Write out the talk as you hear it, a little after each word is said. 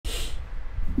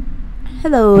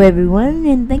Hello everyone,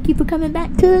 and thank you for coming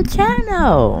back to the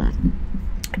channel.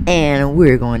 And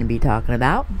we're going to be talking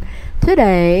about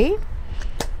today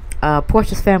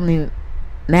Porsha's Family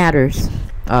Matters,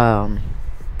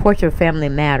 Porsha Family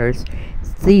Matters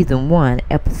Season 1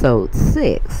 Episode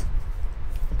 6.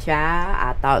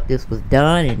 Child, I thought this was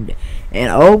done and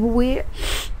over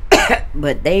with,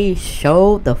 but they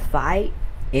showed the fight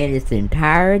in its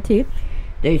entirety.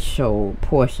 They showed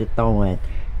Porsha throwing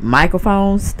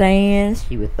microphone stands,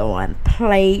 she was throwing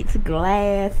plates,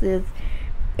 glasses,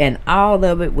 and all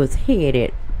of it was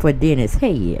headed for Dennis'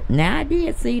 head. Now I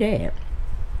did see that.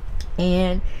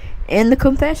 And in the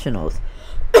confessionals,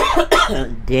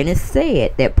 Dennis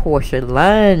said that Porsha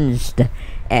lunged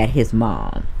at his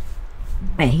mom,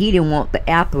 and he didn't want the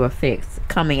after effects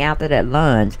coming after that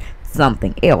lunge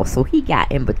something else, so he got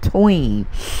in between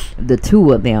the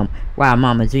two of them while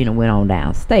Mama Gina went on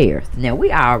downstairs. Now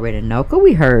we already know, because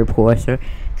we heard Porsha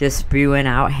just spewing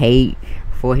out hate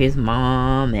for his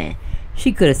mom, and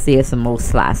she could have said some more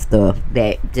sly stuff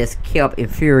that just kept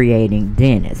infuriating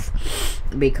Dennis,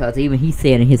 because even he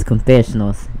said in his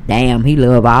confessionals, damn, he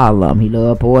loved all of them. He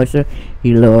loved Porsha,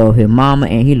 he loved his mama,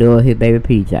 and he loved his baby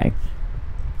PJ.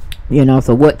 You know,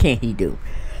 so what can he do?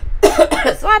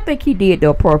 So I think he did the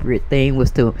appropriate thing,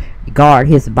 was to guard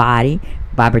his body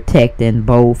by protecting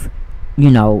both, you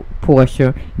know,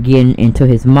 Porsha getting into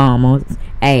his mama's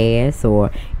ass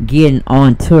or getting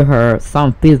onto her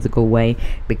some physical way,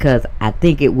 because I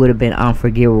think it would have been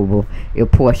unforgivable if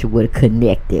Porsha would have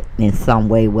connected in some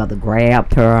way, whether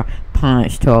grabbed her,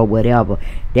 punched her, whatever.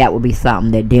 That would be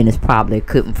something that Dennis probably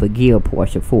couldn't forgive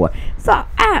Porsha for. So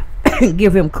I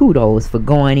give him kudos for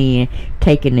going in,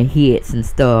 taking the hits and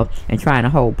stuff, and trying to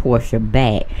hold Porsha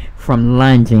back from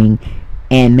lunging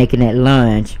and making that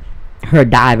lunge, her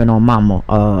diving on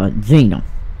Mama Gina.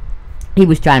 He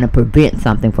was trying to prevent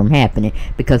something from happening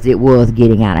because it was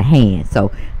getting out of hand.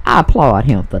 So I applaud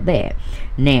him for that.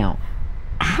 Now,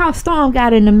 how Storm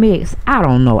got in the mix, I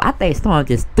don't know. I think Storm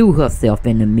just threw herself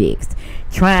in the mix,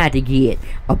 trying to get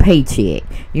a paycheck.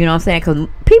 You know what I'm saying? Because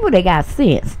people that got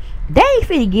sense, they ain't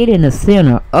finna get in the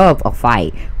center of a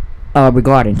fight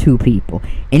regarding two people,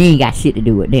 and they ain't got shit to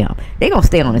do with them. They gonna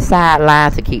stay on the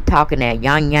sidelines and keep talking that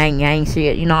yang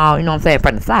shit, you know what I'm saying,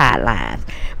 from the sidelines.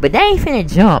 But they ain't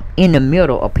finna jump in the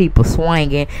middle of people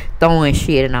swinging, throwing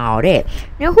shit and all that.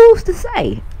 Now who's to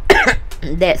say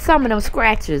that some of them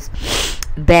scratches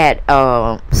that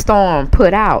Storm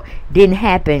put out didn't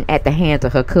happen at the hands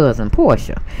of her cousin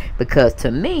Porsha? Because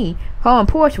to me, her and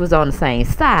Porsha was on the same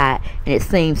side, and it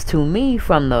seems to me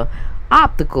from the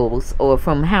opticals, or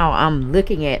from how I'm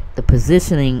looking at the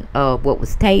positioning of what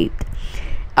was taped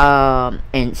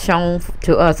and shown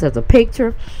to us as a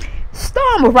picture,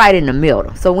 Storm was right in the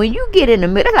middle. So when you get in the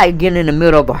middle, it's like getting in the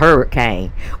middle of a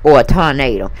hurricane or a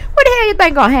tornado. What the hell you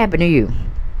think gonna happen to you?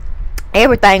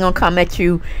 Everything gonna come at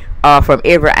you from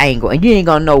every angle, and you ain't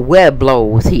gonna know where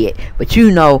blows hit, but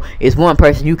you know it's one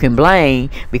person you can blame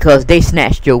because they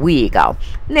snatched your wig off.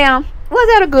 Now, was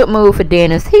that a good move for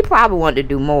Dennis? He probably wanted to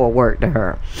do more work to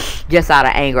her, just out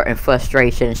of anger and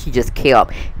frustration. She just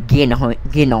kept getting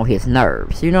on his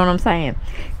nerves. You know what I'm saying?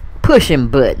 Pushing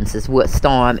buttons is what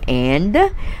Storm and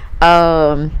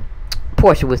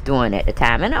Porsha was doing at the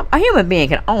time. And a human being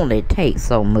can only take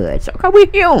so much, because we're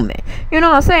human. You know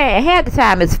what I'm saying? Half the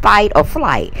time it's fight or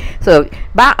flight. So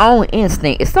by own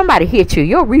instinct, if somebody hits you,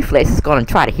 your reflex is going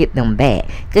to try to hit them back.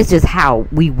 That's just how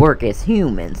we work as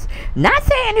humans. Not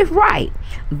saying it's right,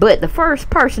 but the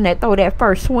first person that throw that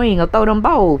first swing or throw them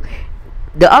both,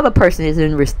 the other person is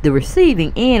in the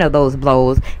receiving end of those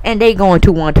blows, and they going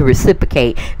to want to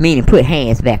reciprocate, meaning put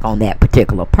hands back on that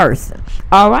particular person.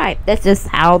 Alright, that's just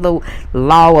how the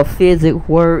law of physics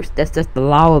works. That's just the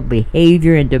law of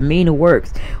behavior and demeanor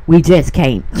works. We just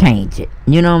can't change it.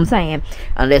 You know what I'm saying?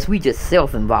 Unless we just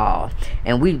self-involved,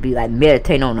 and we be like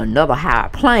meditating on another higher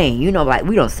plane. You know, like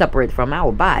we don't separate from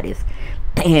our bodies,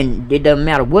 and it doesn't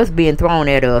matter what's being thrown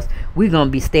at us, we're going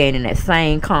to be staying in that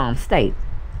same calm state.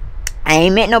 I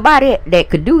ain't met nobody that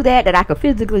could do that I could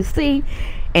physically see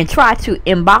and try to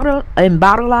embody,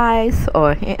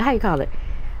 or how you call it,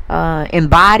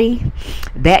 embody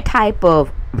that type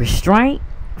of restraint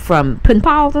from putting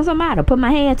paws on somebody, put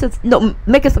my hand to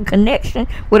making some connection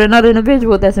with another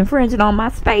individual that's infringing on my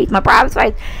space, my private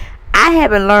space. I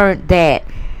haven't learned that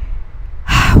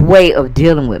way of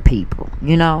dealing with people,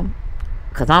 you know.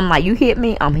 Because I'm like, you hit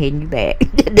me, I'm hitting you back.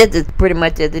 That's just pretty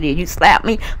much as it is. You slap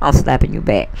me, I'm slapping you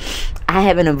back. I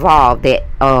haven't evolved that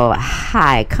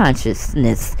high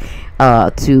consciousness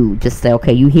to just say,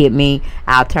 okay, you hit me,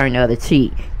 I'll turn the other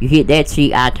cheek. You hit that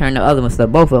cheek, I'll turn the other one, so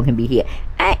both of them can be hit.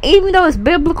 And even though it's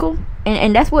biblical,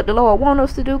 And that's what the Lord wants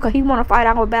us to do, because he want to fight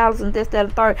our battles and this, that,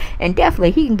 and third. And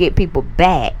definitely he can get people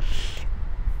back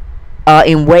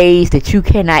in ways that you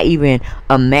cannot even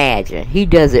imagine. He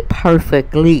does it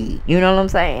perfectly. You know what I'm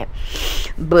saying?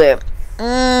 But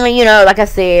you know, like I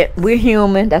said, we're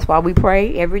human. That's why we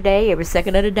pray every day, every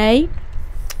second of the day,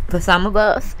 for some of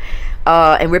us,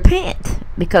 and repent,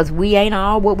 because we ain't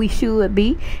all what we should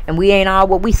be, and we ain't all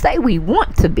what we say we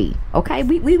want to be. Okay,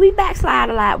 we backslide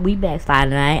a lot. We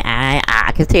backslide, and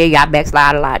I can tell you, I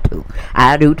backslide a lot too.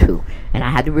 I do too, and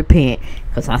I had to repent,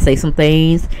 because I say some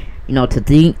things, you know, to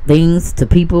things to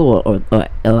people,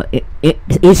 or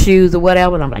issues or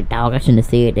whatever, and I'm like, dog, I shouldn't have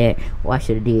said that, or I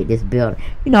should have did this better.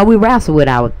 You know, we wrestle with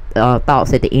our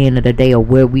thoughts at the end of the day, of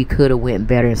where we could have went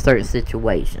better in certain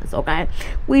situations. Okay,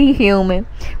 we human,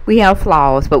 we have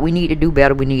flaws, but we need to do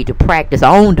better. We need to practice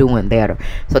on doing better.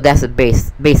 So that's a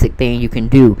basic thing you can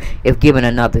do if given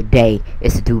another day,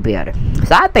 is to do better.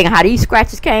 So I think how these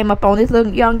scratches came up on this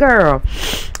little young girl,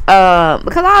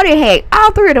 because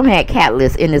all three of them had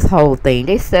catalysts in this whole thing.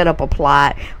 They set up a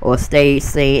plot or a stage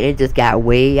scene. It just got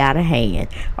way out of hand.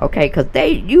 Okay, because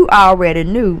you already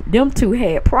knew them two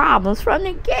had problems from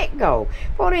the get-go.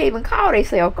 Before they even called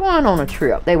themselves going on a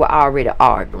trip, they were already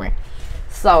arguing.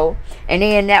 So, and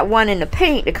then that one in the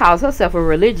pink that calls herself a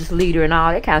religious leader and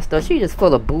all that kind of stuff, she just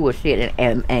full of bullshit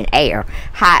and air,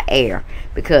 hot air.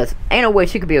 Because ain't no way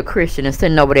she could be a Christian and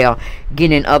sitting over there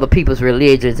getting in other people's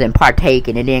religions and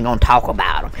partaking, and then gonna talk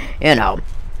about them, you know.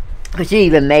 Because she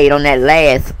even made on that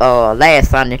last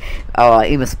Sunday,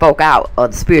 even spoke out,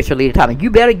 the spiritual leader talking, you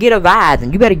better get a vise,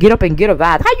 and you better get up and get a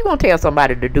vise. How you gonna tell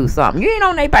somebody to do something? You ain't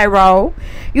on their payroll.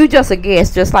 You just a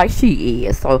guest, just like she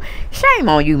is. So shame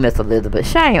on you, Miss Elizabeth.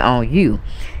 Shame on you.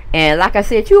 And like I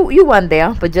said, you wasn't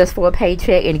there, but just for a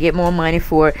paycheck and get more money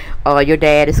for your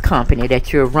dad's company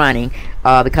that you're running,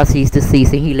 because he's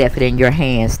deceased and he left it in your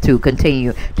hands to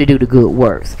continue to do the good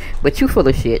works. But you full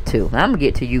of shit too. I'm gonna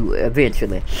get to you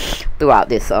eventually throughout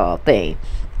this thing.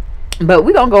 But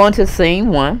we're gonna go into scene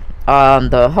one.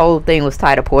 The whole thing was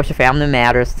titled Porsha Family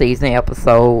Matters, season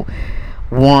episode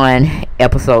 1,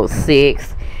 episode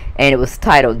 6. And it was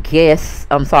titled Ghost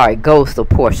of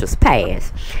Porsha's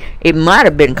Past. It might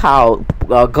have been called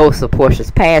Ghost of Porsha's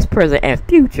Past, Present, and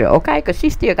Future, okay? Because she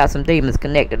still got some demons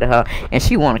connected to her, and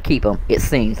she want to keep them, it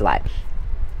seems like.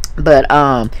 But,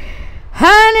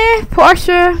 honey,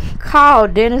 Porsha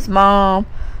called Dennis' mom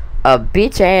a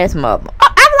bitch-ass mother.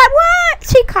 I'm like, what?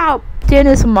 She called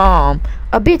Dennis' mom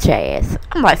a bitch-ass.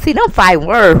 I'm like, see, them fighting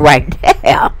words right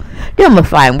there. Them are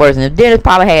fighting words. And if Dennis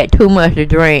probably had too much to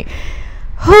drink,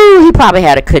 he probably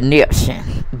had a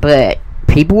conniption. But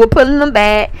people were pulling him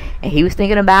back, and he was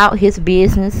thinking about his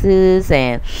businesses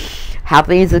and how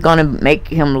things are going to make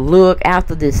him look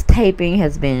after this taping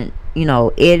has been, you know,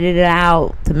 edited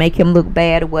out to make him look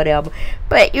bad or whatever.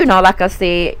 But, you know, like I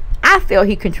said, I feel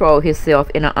he controlled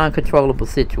himself in an uncontrollable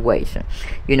situation,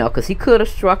 you know, because he could have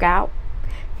struck out.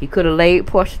 He could have laid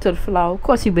Porsha to the floor. Of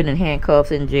course, he'd been in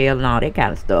handcuffs, in jail, and all that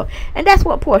kind of stuff. And that's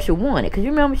what Porsha wanted. Because you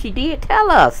remember, she did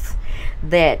tell us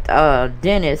that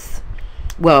Dennis,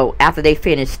 well, after they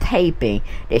finished taping,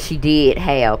 that she did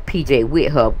have PJ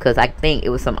with her. Because I think it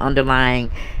was some underlying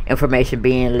information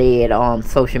being led on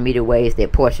social media ways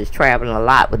that Porsha's traveling a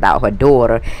lot without her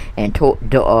daughter. And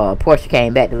Porsha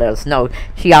came back to let us know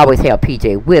she always had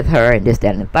PJ with her, and this,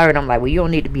 that, and the third. I'm like, well, you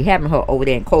don't need to be having her over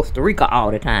there in Costa Rica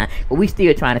all the time. But we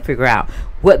still trying to figure out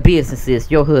what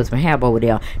businesses your husband have over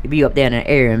there to be up there in an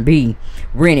Airbnb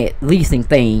rented leasing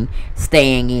thing,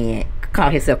 staying in, call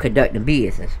himself conducting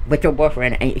business. But your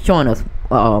boyfriend ain't showing us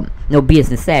no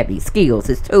business savvy skills,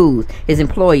 his tools, his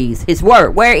employees, his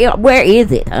work. Where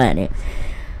is it, honey?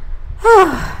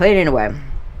 But anyway,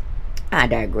 I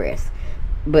digress.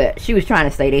 But she was trying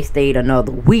to say they stayed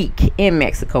another week in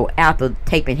Mexico after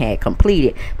taping had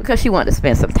completed because she wanted to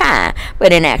spend some time.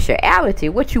 But in actuality,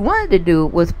 what you wanted to do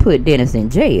was put Dennis in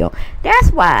jail. That's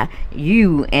why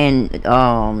you and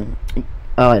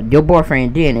your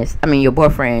boyfriend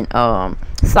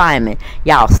Simon,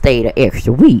 y'all stayed an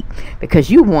extra week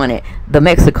because you wanted the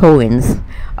Mexicans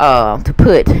to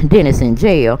put Dennis in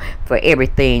jail for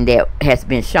everything that has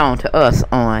been shown to us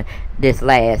on this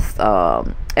last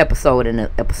episode and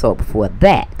the episode before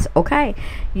that. Okay,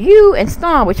 you and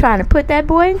Storm were trying to put that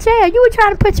boy in jail. You were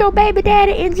trying to put your baby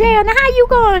daddy in jail. Now how you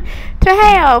going to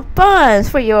have funds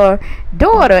for your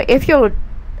daughter if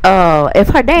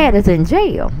her dad is in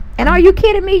jail? And are you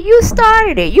kidding me? You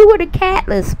started it. You were the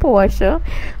catalyst, Porsha,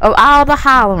 of all the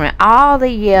hollering, all the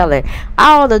yelling,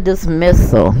 all the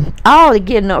dismissal, all the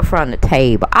getting up from the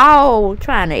table, all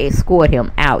trying to escort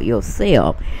him out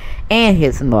yourself and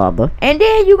his mother. And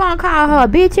then you gonna call her a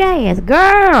bitch ass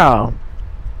girl.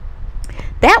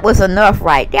 that was enough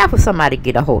right there for somebody to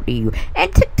get a hold of you.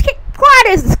 And quiet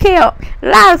as it's kept,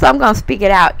 loud as I'm gonna speak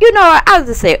it out. You know, I was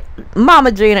just say,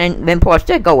 Mama Gina and Porsha,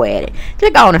 just go at it.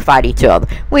 Just go on and fight each other.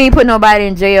 We ain't put nobody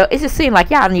in jail. It just seemed like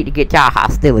y'all need to get y'all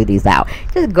hostilities out.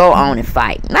 Just go on and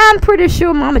fight. Now, I'm pretty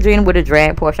sure Mama Gina would have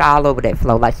dragged Porsha all over that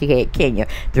floor like she had Kenya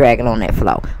dragging on that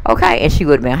floor. Okay? And she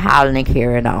would have been hollering and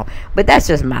carrying on. But that's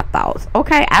just my thoughts.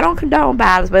 Okay? I don't condone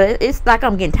violence, but it's like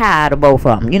I'm getting tired of both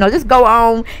of them. You know, just go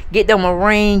on, get them a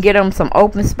ring, get them some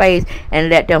open space, and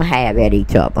let them have at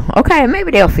each other. Okay?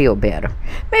 Maybe they'll feel better.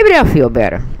 Maybe they'll feel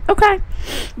better. Okay?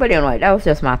 But anyway, that was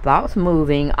just my thoughts.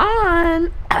 Moving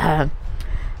on.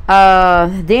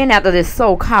 Then after this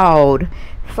so-called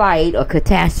fight or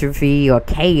catastrophe or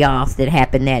chaos that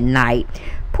happened that night,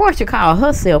 Porsha called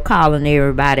herself calling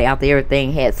everybody after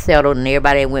everything had settled and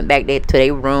everybody went back there to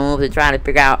their rooms and trying to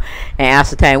figure out and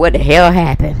ascertain what the hell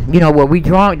happened. You know, were we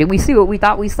drunk? Did we see what we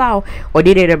thought we saw? Or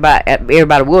did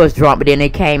everybody was drunk, but then they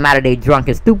came out of their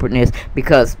drunken stupidness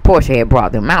because Porsha had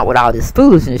brought them out with all this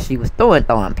foolishness she was throwing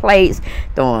plates,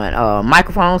 throwing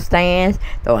microphone stands,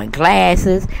 throwing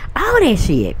glasses, all that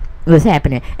shit was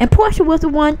happening. And Porsha was the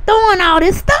one throwing all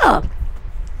this stuff.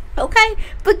 Okay,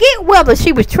 forget whether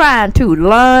she was trying to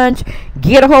lunge,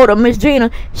 get a hold of Miss Gina.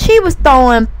 She was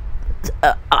throwing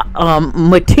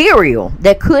material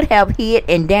that could have hit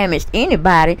and damaged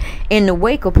anybody in the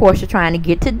wake of Porsha trying to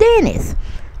get to Dennis.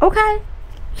 Okay,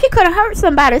 she could have hurt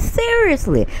somebody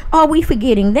seriously. Are we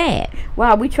forgetting that?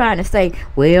 Why are we trying to say,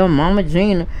 well, Mama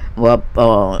Gina, well,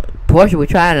 Porsha was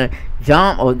trying to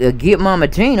jump or get Mama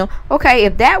Gina? Okay,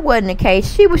 if that wasn't the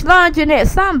case, she was lunging at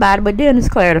somebody, but Dennis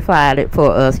clarified it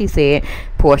for us. He said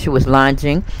Porsha was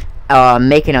lunging,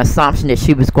 making an assumption that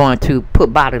she was going to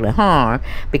put bodily harm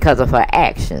because of her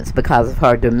actions, because of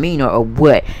her demeanor, or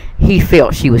what he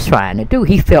felt she was trying to do.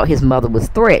 He felt his mother was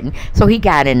threatened, so he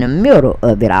got in the middle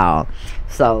of it all.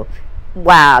 So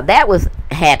while that was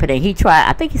happening, he tried,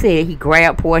 I think he said he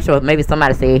grabbed Porsha, or maybe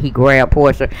somebody said he grabbed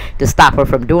Porsha to stop her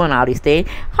from doing all these things.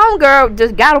 Homegirl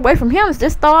just got away from him and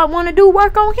just started wanting to do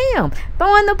work on him,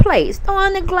 throwing the plates,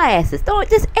 throwing the glasses, throwing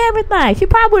just everything. She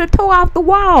probably would have tore off the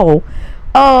wall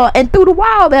and through the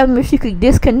wall if she could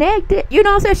disconnect it. You know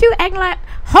what I'm saying? She was acting like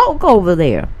Hulk over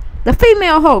there, the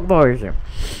female Hulk version.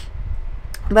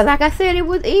 But like I said, it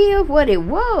is what it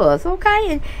was,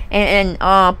 okay? And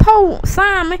Poe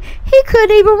Simon, he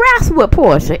couldn't even wrestle with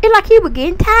Porsha. It's like he was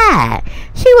getting tired.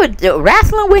 She was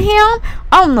wrestling with him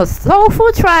on the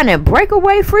sofa, trying to break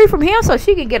away free from him so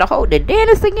she could get a hold of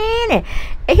Dennis again.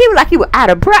 And he was like he was out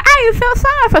of breath. I even felt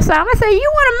sorry for Simon. I said,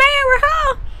 you want to marry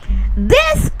her?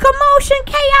 This commotion,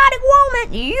 chaotic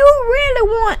woman, you really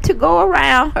want to go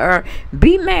around her,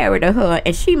 be married to her,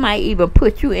 and she might even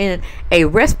put you in a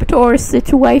respiratory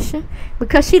situation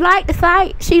because she likes to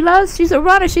fight. She's a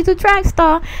runner, she's a track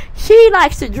star. She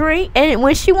likes to drink, and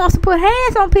when she wants to put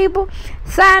hands on people,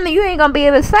 Simon, you ain't gonna be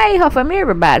able to save her from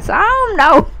everybody. So I don't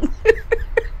know.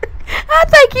 I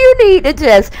think you need to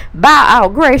just bow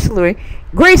out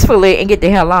gracefully and get the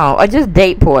hell on, or just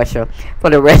date Porsha for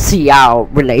the rest of y'all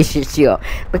relationship,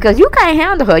 because you can't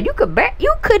handle her. You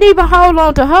could even hold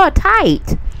on to her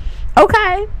tight.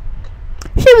 Okay,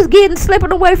 she was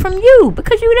slipping away from you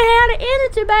because you didn't have the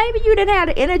energy, baby. You didn't have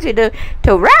the energy to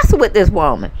wrestle with this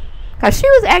woman, because she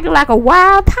was acting like a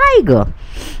wild tiger,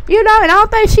 you know. And I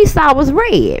don't think she saw was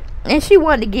red, and she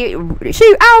wanted to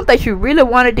I don't think she really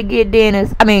wanted to get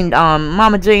Dennis.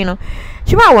 Mama Gina.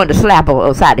 She probably wanted to slap her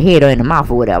upside the head or in the mouth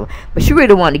or whatever, but she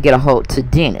really wanted to get a hold to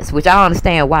Dennis, which I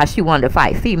understand why she wanted to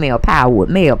fight female power with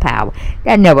male power.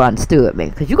 That never understood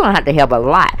me, because you're going to have to have a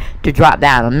lot to drop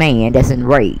down a man that's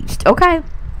enraged, okay?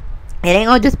 It ain't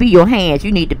going to just be your hands.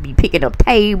 You need to be picking up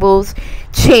tables,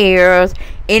 chairs,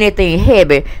 anything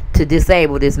heavy to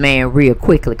disable this man real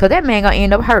quickly, because that man going to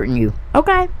end up hurting you,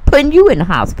 okay? Putting you in the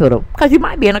hospital, because you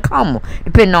might be in a coma,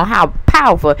 depending on how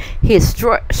powerful his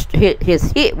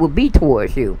hit will be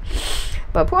towards you.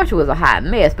 But Porsha was a hot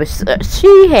mess, but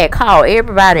she had called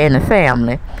everybody in the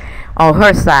family on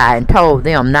her side and told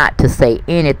them not to say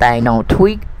anything. Don't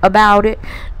tweet about it.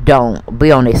 Don't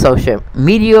be on their social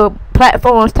media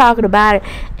platforms talking about it.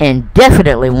 And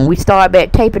definitely, when we start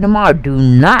back taping tomorrow, do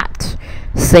not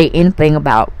say anything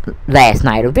about last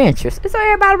night adventures. So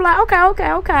everybody was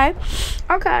like,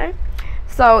 okay.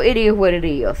 So it is what it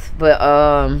is. But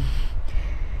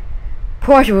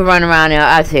Porsha was running around there.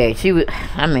 I tell you, she was.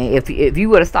 I mean, if you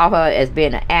would have saw her as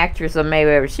being an actress or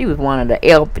maybe she was one of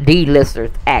the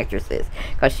D-listers actresses,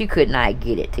 because she could not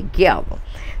get it together.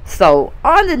 So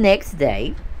on the next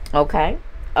day, okay,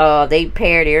 They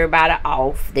paired everybody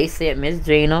off. They sent Miss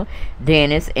Gina,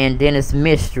 Dennis, and Dennis'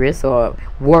 mistress or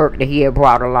work that he had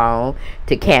brought along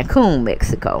to Cancun,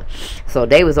 Mexico. So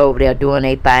they was over there doing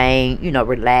their thing, you know,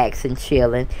 relaxing,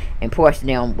 chilling. And Porsha and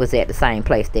them was at the same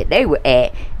place that they were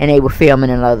at, and they were filming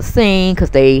another scene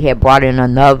because they had brought in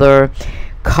another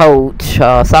coach,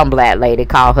 some black lady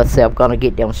called herself gonna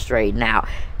get them straightened out.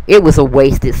 It was a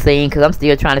wasted scene because I'm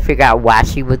still trying to figure out why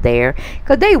she was there,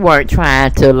 because they weren't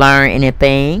trying to learn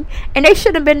anything, and they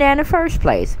shouldn't have been there in the first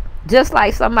place. Just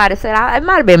like somebody said, it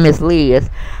might have been Miss Liz.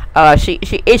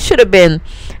 It should have been.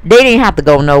 They didn't have to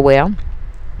go nowhere.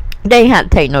 They didn't have to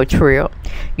take no trip,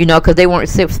 you know, because they weren't.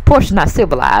 Porsha's not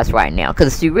civilized right now.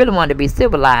 Because if she really wanted to be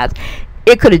civilized,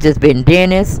 it could have just been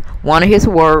Dennis, one of his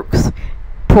works,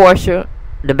 Porsha,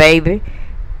 the baby,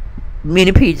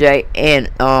 Minnie PJ,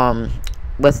 and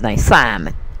what's his name,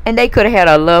 Simon, and they could have had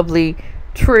a lovely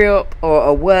trip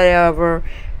or whatever.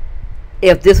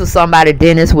 If this was somebody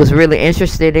Dennis was really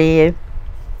interested in,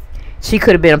 she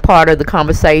could have been a part of the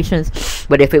conversations.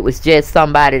 But if it was just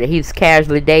somebody that he was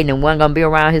casually dating and wasn't gonna be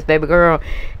around his baby girl,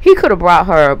 he could have brought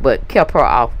her but kept her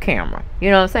off camera. You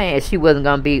know what I'm saying? She wasn't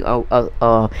gonna be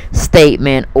a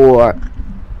statement or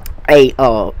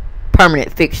a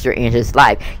permanent fixture in his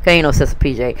life. Cause ain't no sense of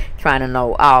PJ trying to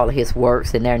know all of his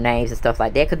works and their names and stuff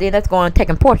like that. Cause then that's going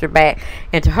taking Porsha back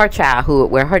into her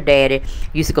childhood, where her daddy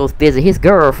used to go visit his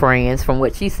girlfriends, from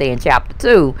what she said in chapter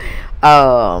 2.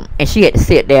 And she had to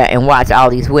sit there and watch all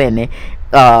these women,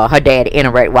 her dad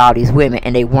interact with all these women,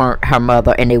 and they weren't her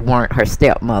mother and they weren't her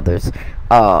stepmothers.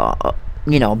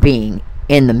 You know, being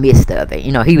in the midst of it.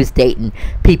 You know, he was dating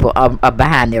people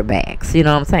behind their backs. You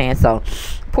know what I'm saying? So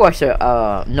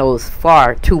Porsha knows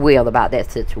far too well about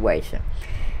that situation.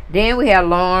 Then we have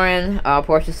Lauren,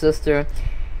 Porsha's sister.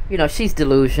 You know, she's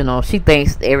delusional. She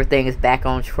thinks everything is back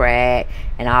on track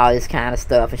and all this kind of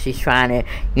stuff. And she's trying to,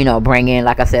 you know, bring in,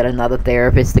 like I said, another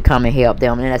therapist to come and help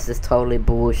them. And that's just totally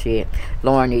bullshit.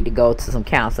 Lauren need to go to some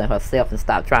counseling herself and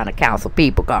stop trying to counsel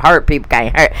people. Because hurt people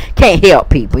can't help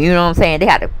people. You know what I'm saying? They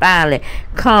have to finally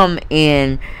come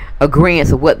in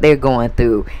agreement with what they're going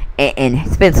through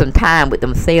and spend some time with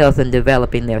themselves and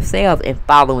developing themselves and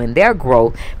following their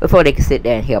growth before they can sit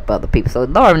there and help other people. So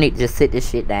Laura need to just sit this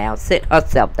shit down, sit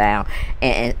herself down,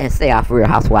 and stay off Real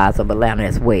Housewives of Atlanta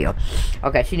as well.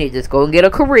 Okay, she needs to just go and get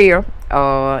a career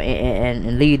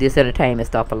and leave this entertainment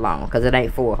stuff alone, because it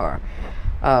ain't for her.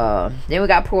 Then we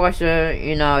got Porsha,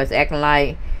 you know, it's acting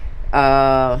like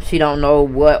she don't know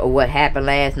what happened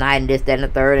last night and this, that, and the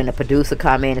third, and the producer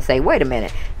come in and say, wait a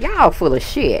minute, y'all full of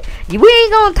shit. We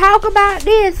ain't gonna talk about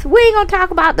this. We ain't gonna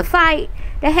talk about the fight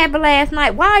that happened last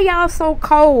night. Why are y'all so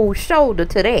cold shoulder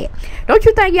to that? Don't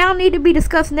you think y'all need to be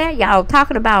discussing that? Y'all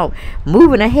talking about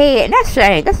moving ahead, and that's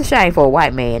shame. That's a shame for a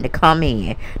white man to come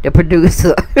in, the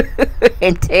producer,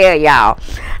 and tell y'all,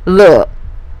 look,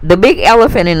 the big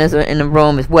elephant in the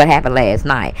room is what happened last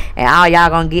night, and all y'all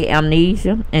gonna get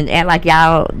amnesia and act like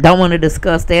y'all don't want to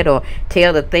discuss that or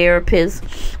tell the therapist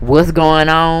what's going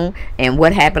on and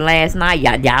what happened last night.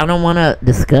 Y'all don't want to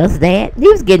discuss that. He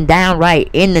was getting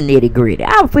downright in the nitty gritty.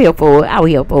 I feel for it. I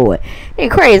was here for it. Then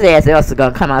crazy ass else are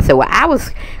gonna come out and say, well, I was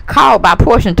called by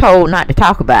Porsha and told not to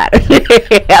talk about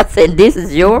it. I said, this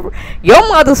is your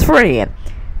mother's friend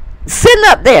sitting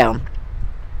up there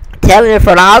telling in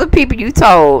front of all the people you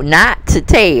told not to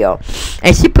tell,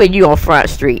 and she putting you on Front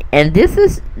Street. And this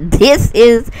is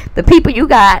the people you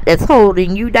got that's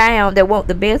holding you down, that want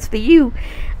the best for you.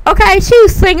 Okay, she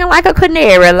was singing like a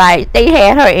canary, like they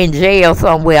had her in jail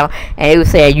somewhere, and they were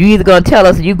saying, you either gonna tell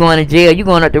us you going to jail, you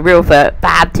going up the river for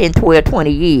 5, 10, 12,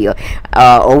 20 years,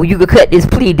 or you could cut this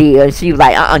plea deal. And she was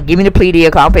like, give me the plea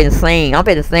deal, because I'm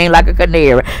finna sing like a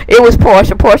canary. It was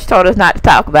Porsha told us not to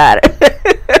talk about it.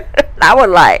 I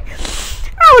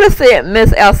would have sent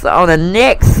Miss Elsa on the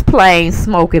next plane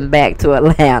smoking back to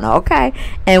Atlanta, okay?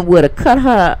 And would have cut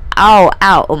her all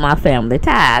out of my family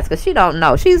ties, because she don't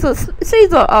know. She's a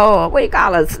what do you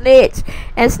call her, snitch.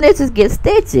 And snitches get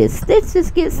stitches.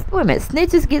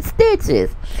 Snitches get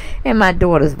stitches. In my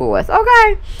daughter's voice,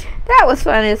 okay? That was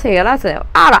funny as hell. I said,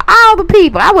 out of all the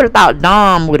people, I would have thought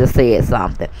Dom would have said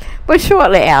something. But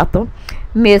shortly after,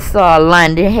 Miss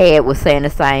London was saying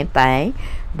the same thing,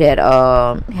 that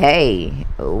hey,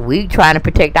 we trying to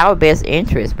protect our best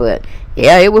interest. But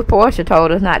yeah, it was Porsha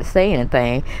told us not to say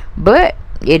anything, but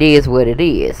it is what it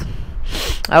is.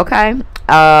 Okay.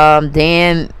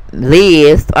 Then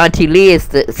Liz, Auntie Liz,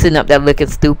 sitting up there looking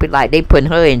stupid, like they putting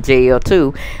her in jail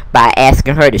too by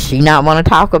asking her, does she not want to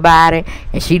talk about it?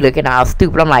 And she looking all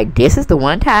stupid. I'm like, this is the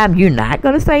one time you're not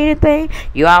gonna say anything.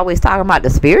 You always talking about the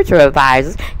spiritual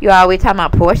advisors. You always talking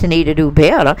about Porsha need to do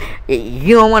better.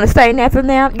 You don't want to say nothing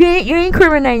now. You ain't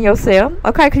incriminating yourself,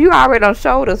 okay? Because you already done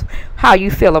showed us how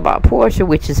you feel about Porsha,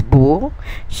 which is bull.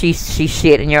 She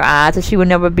shit in your eyes, and she will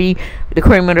never be the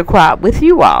cream of the crop with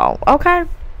you all, okay?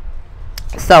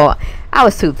 So I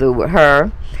was too through with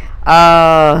her.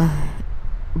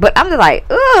 But I'm just like,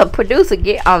 ugh, producer,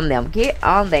 get on them. Get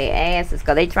on their asses,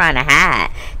 because they trying to hide.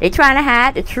 They trying to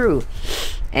hide the truth.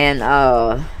 And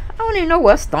I don't even know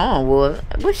what Storm was.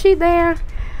 Was she there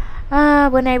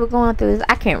when they were going through this?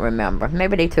 I can't remember.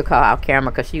 Maybe they took her off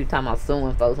camera because she was talking about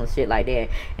suing folks and shit like that.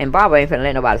 And Barbara ain't finna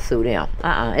let nobody sue them.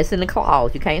 It's in the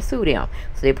clause. You can't sue them.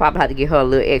 So they probably have to give her a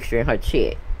little extra in her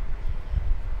check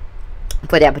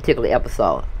for that particular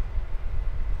episode,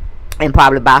 and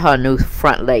probably buy her a new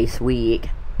front lace wig.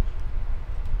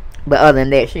 But other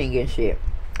than that, she ain't getting shit.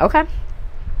 Okay.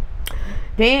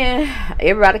 Then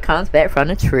everybody comes back from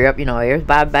the trip. You know,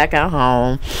 everybody back at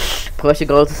home. Porsha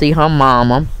goes to see her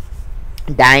mama.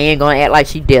 Diane gonna act like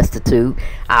she destitute,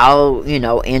 all, you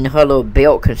know, in her little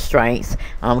belt constraints,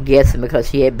 I'm guessing because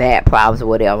she had back problems or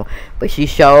whatever. But she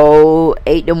sure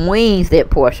ate them wings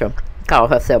that Porsha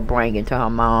called herself bringing to her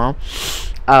mom.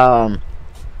 And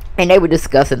they were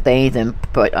discussing things, and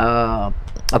of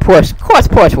course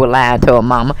Porsha was lying to her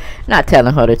mama, not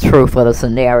telling her the truth of the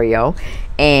scenario,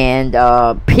 and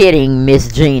pitting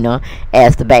Miss Gina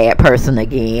as the bad person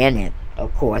again. And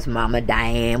of course Mama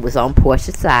Diane was on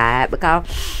Porsha's side, because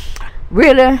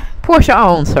really Porsha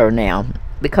owns her now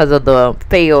because of the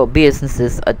failed business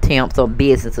attempt that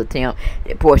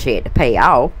Porsha had to pay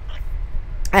off.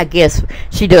 I guess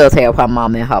she does have her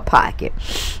mom in her pocket.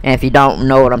 And if you don't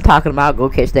know what I'm talking about, go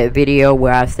catch that video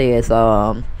where I says,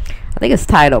 I think it's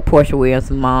titled Porsha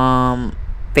Williams' Mom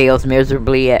Fails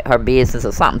Miserably at Her Business,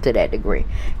 or something to that degree.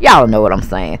 Y'all know what I'm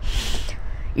saying.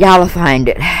 Y'all will find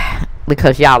it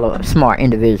because y'all are smart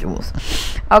individuals.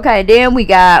 Okay, then we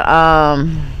got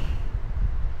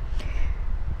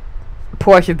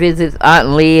Porsha visits Aunt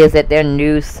Liz at their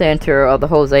new center of the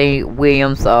Jose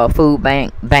Williams food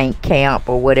bank camp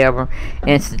or whatever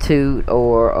institute,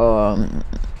 or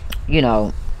you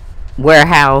know,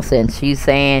 warehouse, and she's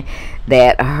saying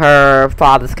that her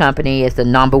father's company is the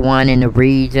 #1 in the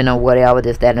region or whatever,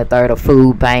 this, that, and the third, of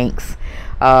food banks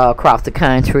across the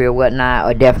country or whatnot,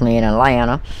 or definitely in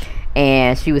Atlanta.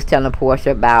 And she was telling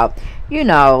Porsha about, you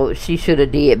know, she should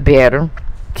have did better.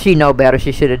 She know better.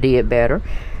 She should have did better.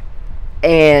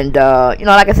 And you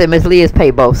know, like I said, Miss Liz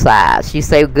paid both sides. She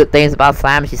say good things about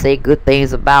Simon, she say good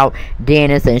things about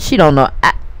Dennis, and she don't know.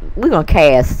 We're gonna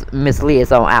cast Miss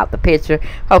Liz on out the picture.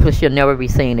 Hopefully she'll never be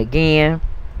seen again,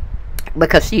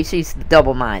 because she's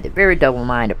double-minded, very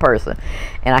double-minded person,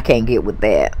 and I can't get with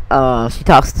that. She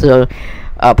talks to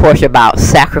Porsha about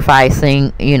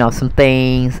sacrificing, you know, some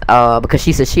things, because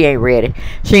she said she ain't ready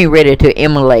to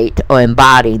emulate or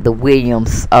embody the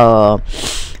Williams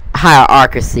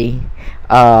hierarchy,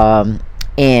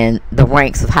 and the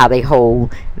ranks of how they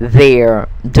hold their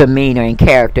demeanor and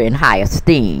character in high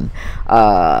esteem,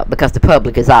 because the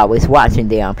public is always watching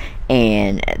them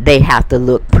and they have to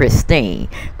look pristine.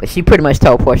 But she pretty much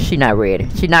told Porsha she's not ready.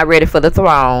 She's not ready for the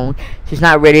throne. She's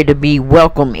not ready to be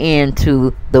welcomed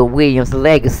into the Williams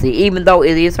legacy, even though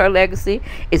it is her legacy.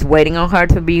 It's waiting on her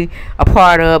to be a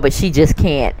part of, but she just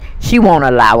can't. She won't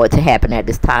allow it to happen at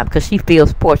this time, because she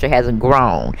feels Porsha hasn't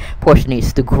grown. Porsha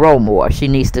needs to grow more. She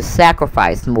needs to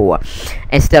sacrifice more,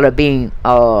 instead of being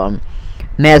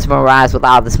mesmerized with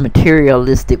all this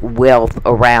materialistic wealth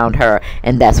around her,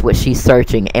 and that's what she's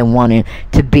searching and wanting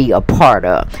to be a part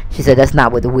of. She said that's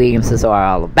not what the Williamses are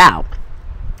all about.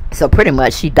 So pretty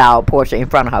much she dogged Porsha in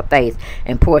front of her face,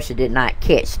 and Porsha did not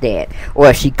catch that, or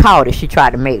if she caught it, she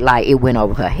tried to make like it went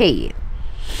over her head.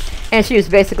 And she was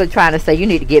basically trying to say, you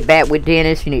need to get back with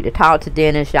Dennis. You need to talk to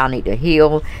Dennis. Y'all need to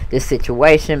heal this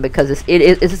situation, because it's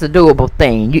a doable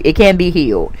thing. It can be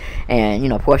healed. And, you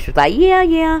know, Porsha was like,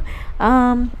 yeah.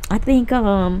 I think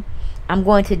I'm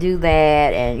going to do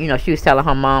that. And, you know, she was telling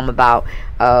her mom about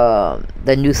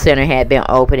the new center had been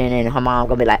opening, and her mom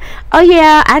gonna be like, oh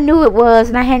yeah, I knew it was,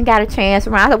 and I hadn't got a chance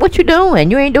around. I said, what you doing?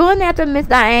 You ain't doing nothing, Miss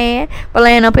Diane, but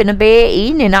laying up in the bed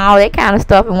eating and all that kind of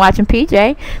stuff, and watching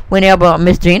PJ whenever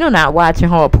Miss Gina not watching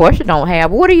her, or Porsha don't have.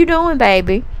 What are you doing,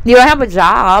 baby? You don't have a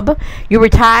job. You're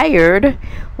retired.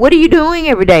 What are you doing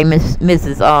every day,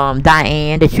 Mrs.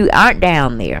 Diane, that you aren't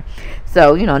down there?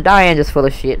 So, you know, Diane just full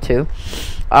of shit too.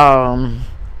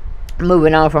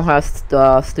 Moving on from her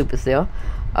stupid self.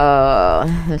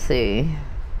 Let's see.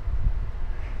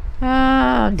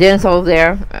 Dennis over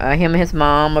there, him and his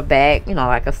mom are back, you know,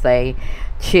 like I say,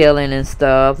 chilling and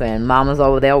stuff, and Mama's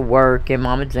over there working,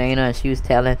 Mama Gina, and she was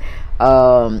telling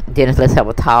Dennis, let's have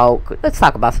a talk, let's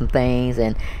talk about some things.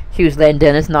 And she was letting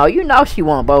Dennis know, you know, she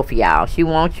wants both of y'all. She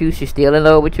wants you, she's still in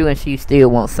love with you, and she still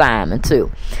wants Simon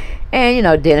too. And you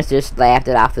know, Dennis just laughed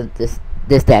it off, this,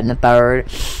 that, and the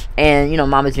third. And you know,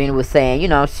 Mama Gina was saying, you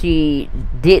know, she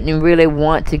didn't really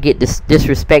want to get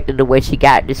disrespected the way she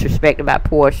got disrespected by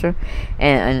Porsha,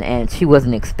 and she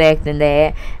wasn't expecting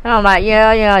that. And I'm like,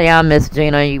 yeah, Miss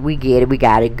Gina, we get it, we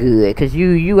got it good, because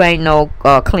you ain't no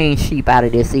clean sheep out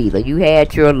of this either. You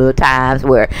had your little times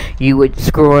where you were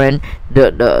screwing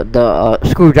the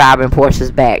screwdriver in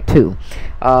Porsha's back too.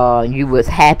 You was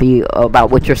happy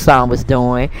about what your son was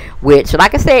doing, which,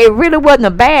 like I said, it really wasn't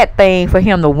a bad thing for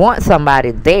him to want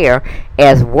somebody there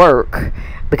as work,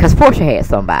 because Porsha had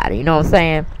somebody, you know what I'm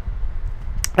saying?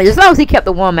 And as long as he kept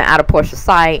the woman out of Porsha's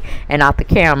sight and out the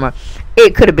camera,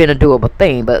 it could have been a doable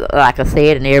thing. But like I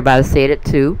said, and everybody said it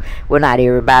too, well, not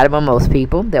everybody, but most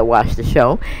people that watch the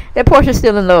show, that Porsha's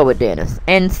still in love with Dennis.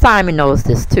 And Simon knows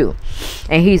this too.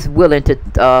 And he's willing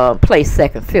to play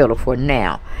second fiddle for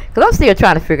now. Because I'm still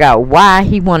trying to figure out why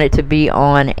he wanted to be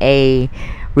on a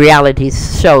reality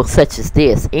show such as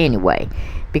this anyway.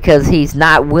 Because he's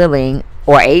not willing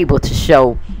or able to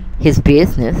show his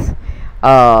business,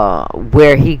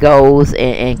 where he goes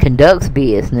and conducts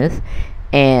business,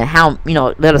 and how, you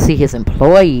know, let us see his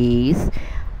employees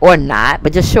or not,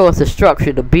 but just show us the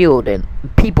structure, the building,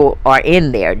 people are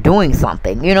in there doing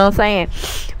something, you know what I'm saying,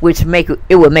 which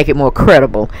it would make it more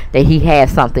credible that he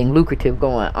has something lucrative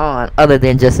going on other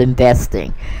than just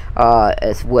investing,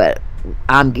 is what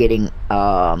I'm getting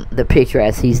the picture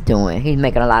as he's doing. He's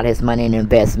making a lot of his money in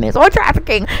investments or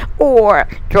trafficking or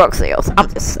drug sales.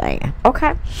 I'm just saying.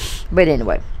 Okay. But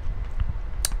anyway.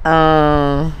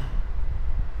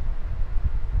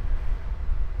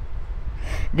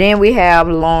 Then we have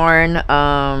Lauren,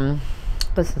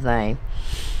 what's his name?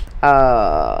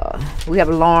 We have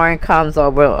Lauren comes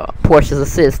over, Porsha's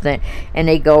assistant, and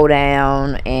they go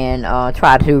down and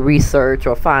try to research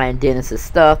or find Dennis's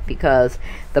stuff, because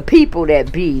the people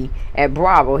that be at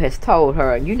Bravo has told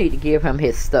her, you need to give him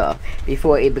his stuff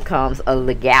before it becomes a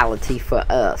legality for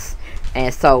us.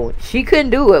 And so she couldn't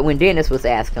do it when Dennis was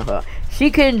asking her.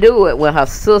 She couldn't do it when her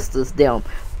sisters them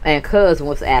and cousin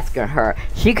was asking her.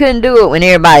 She couldn't do it when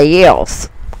everybody else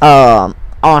on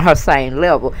her same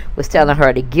level was telling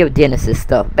her to give Dennis's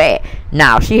stuff back.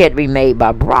 Now she had to be made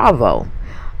by Bravo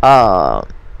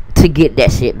to get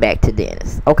that shit back to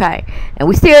Dennis. Okay. And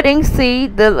we still didn't see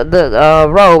the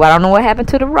robe. I don't know what happened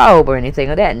to the robe or anything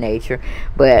of that nature.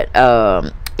 But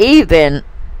even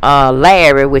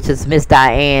Larry, which is Miss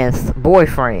Diane's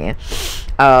boyfriend,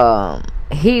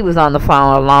 he was on the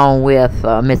phone along with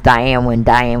Miss Diane when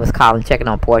Diane was calling, checking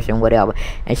on Porsha and whatever,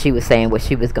 and she was saying what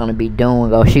she was going to be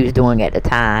doing, or she was doing at the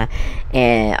time,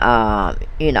 and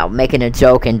you know, making a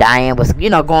joke, and Diane was, you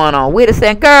know, going on with it,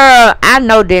 saying, girl, I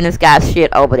know Dennis got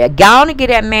shit over there. Go on and get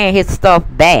that man his stuff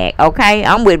back, okay?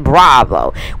 I'm with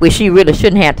Bravo, which she really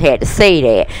shouldn't have had to say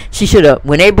that. She should have,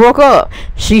 when they broke up,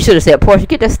 she should have said, Porsha,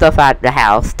 get that stuff out of the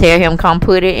house. Tell him come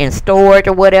put it in storage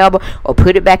or whatever, or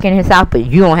put it back in his house, but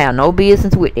you don't have no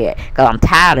business with that, because I'm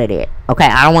tired of that, okay?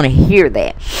 I don't want to hear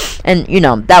that. And, you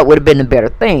know, that would have been the better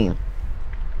thing.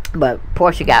 But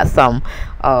Porsha got some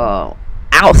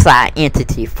outside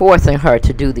entity forcing her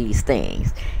to do these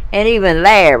things. And even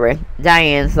Larry,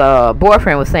 Diane's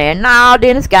boyfriend, was saying, no,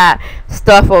 Dennis got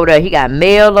stuff over there. He got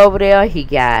mail over there. He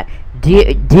got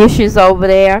dishes over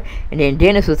there. And then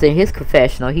Dennis was in his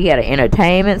confessional. He had an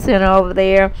entertainment center over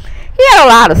there. He had a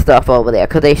lot of stuff over there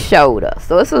because they showed us.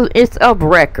 So it's of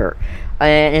record.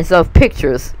 And it's of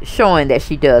pictures showing that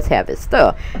she does have his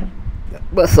stuff.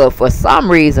 But so for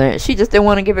some reason, she just didn't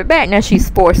want to give it back. Now she's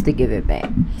forced to give it back.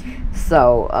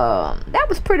 So that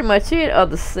was pretty much it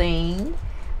of the scene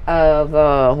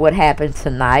of what happened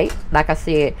tonight. Like I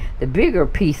said, the bigger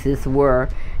pieces were,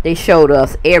 they showed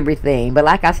us everything. But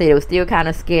like I said, it was still kind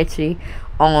of sketchy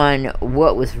on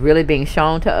what was really being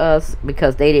shown to us,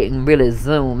 because they didn't really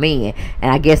zoom in.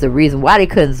 And I guess the reason why they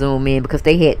couldn't zoom in, because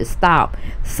they had to stop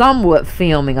somewhat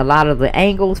filming a lot of the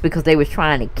angles, because they was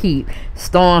trying to keep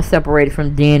Storm separated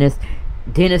from Dennis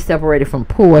separated from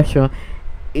Porsha,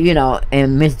 you know,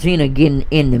 and Miss Gina getting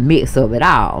in the mix of it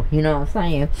all, you know what I'm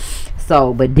saying?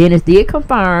 So, but Dennis did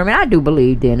confirm, and I do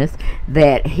believe Dennis,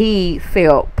 that he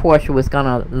felt Porsha was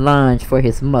gonna lunge for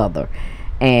his mother,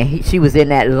 and she was in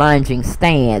that lunging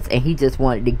stance, and he just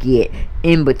wanted to get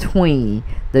in between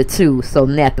the two so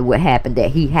nothing would happen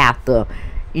that he have to,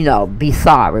 you know, be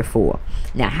sorry for.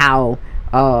 Now, how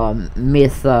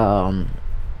Miss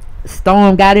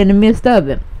Storm got in the midst of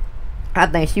it. I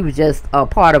think she was just a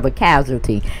part of a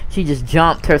casualty. She just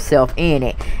jumped herself in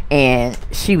it, and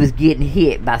she was getting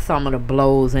hit by some of the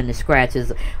blows and the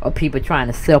scratches of people trying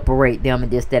to separate them and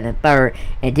this, that, and third.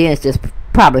 And Dennis just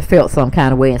probably felt some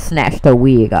kind of way and snatched her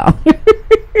wig off.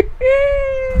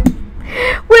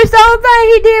 Which the only thing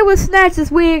he did was snatch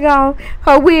his wig off,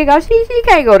 her wig off. She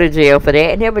can't go to jail for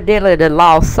that. And evidently the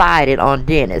law sided on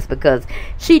Dennis, because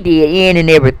she did any and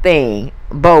everything,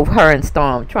 both her and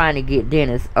Storm, trying to get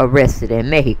Dennis arrested in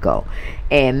Mexico.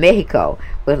 And Mexico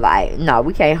was like, no,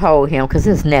 we can't hold him because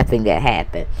there's nothing that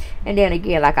happened. And then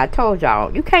again, like I told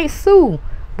y'all, you can't sue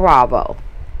Bravo.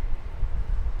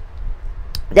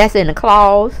 That's in the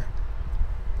clause.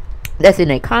 That's in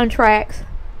their contracts.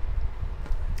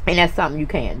 And that's something you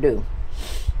can't do.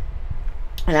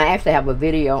 And I actually have a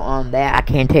video on that. I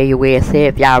can't tell you where it's at.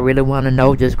 If y'all really want to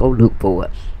know, just go look for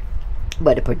it.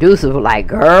 But the producers were like,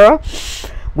 girl,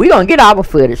 we gonna get our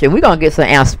footage, and we gonna get some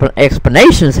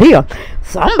explanations here.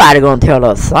 Somebody gonna tell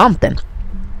us something.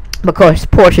 Because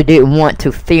Porsha didn't want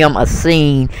to film a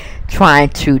scene trying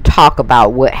to talk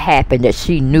about what happened, that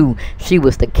she knew she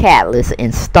was the catalyst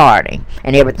in starting,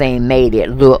 and everything made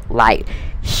it look like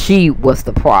she was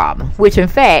the problem, which in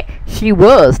fact she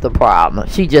was the problem.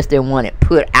 She just didn't want it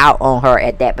put out on her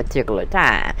at that particular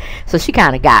time. So she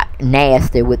kind of got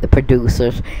nasty with the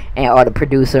producers, or the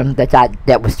producer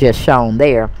that was just shown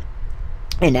there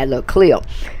in that little clip,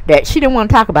 that she didn't want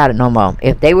to talk about it no more.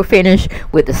 If they were finished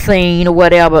with the scene or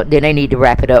whatever, then they need to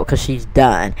wrap it up, because she's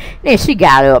done. Then she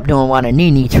got up doing one of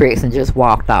Nene tricks and just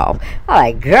walked off. I'm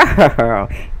like, girl,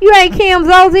 you ain't Kim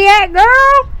Zolciak,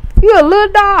 girl. You a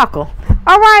little darker.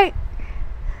 Alright?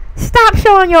 Stop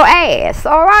showing your ass.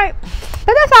 Alright? But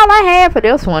that's all I had for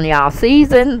this one, y'all.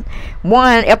 Season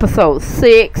 1, episode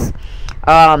 6.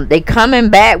 They coming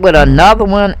back with another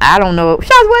one. I don't know. Shows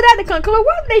what that to conclude.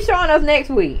 What are they showing us next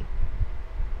week?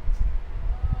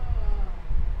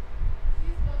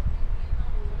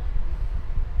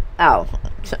 Oh,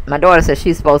 my daughter said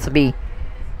she's supposed to be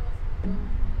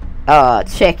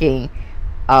checking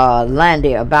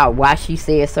Landy about why she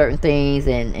said certain things,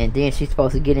 and then she's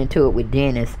supposed to get into it with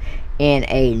Dennis in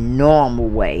a normal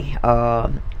way,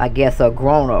 I guess a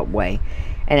grown-up way,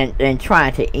 and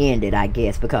trying to end it, I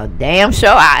guess, because damn sure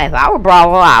if I were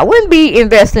Bravo, I wouldn't be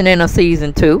investing in a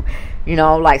season 2. You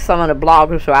know, like some of the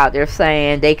bloggers are out there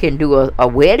saying they can do a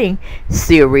wedding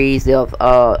series of,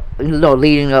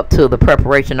 leading up to the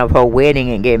preparation of her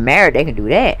wedding and getting married. They can do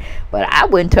that. But I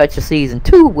wouldn't touch a season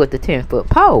 2 with the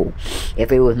 10-foot pole.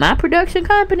 If it was my production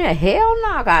company, hell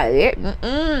no.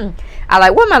 I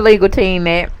like, where my legal team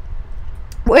at?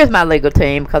 Where's my legal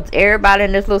team? Because everybody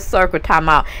in this little circle talking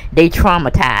about they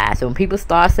traumatized. When people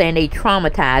start saying they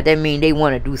traumatized, that means they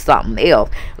want to do something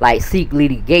else, like seek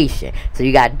litigation. So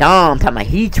you got Dom talking about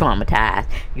he traumatized.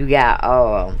 You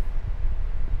got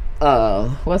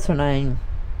what's her name?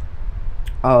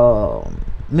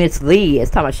 Miss Lee is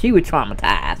talking about she was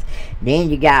traumatized. Then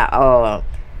you got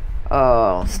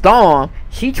Storm,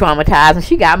 she traumatized and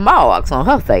she got marks on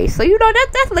her face. So you know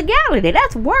that's legality,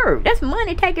 that's work, that's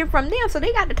money taken from them. So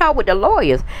they got to talk with the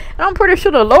lawyers, and I'm pretty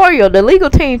sure the legal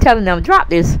team telling them drop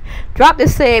this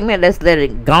segment, let's let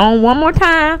it go on one more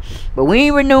time, but we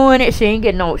ain't renewing it. She ain't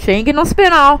getting no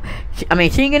spinoff. She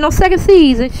ain't getting no second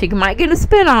season. She might get a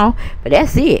spinoff, but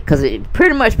that's it, because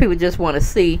pretty much people just want to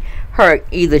see her,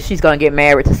 either she's gonna get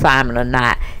married to Simon or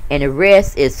not, and the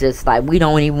rest is just like, we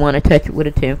don't even want to touch it with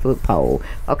a 10-foot pole.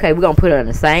 Okay, we're gonna put her in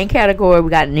the same category we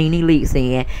got neneleakes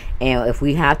in, and if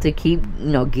we have to keep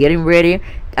getting rid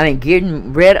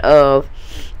of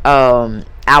our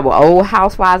old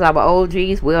housewives, our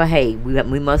OGs, well, hey,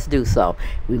 we must do so.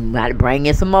 We might bring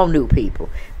in some more new people,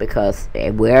 because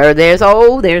where there's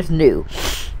old, there's new,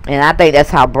 and I think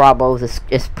that's how Bravo's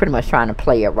is pretty much trying to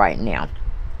play it right now.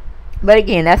 But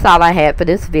again, that's all I had for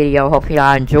this video. Hope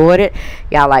y'all enjoyed it.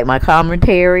 Y'all like my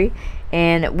commentary.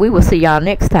 And we will see y'all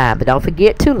next time. But don't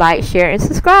forget to like, share, and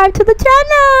subscribe to the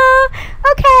channel.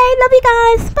 Okay, love you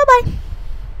guys. Bye-bye.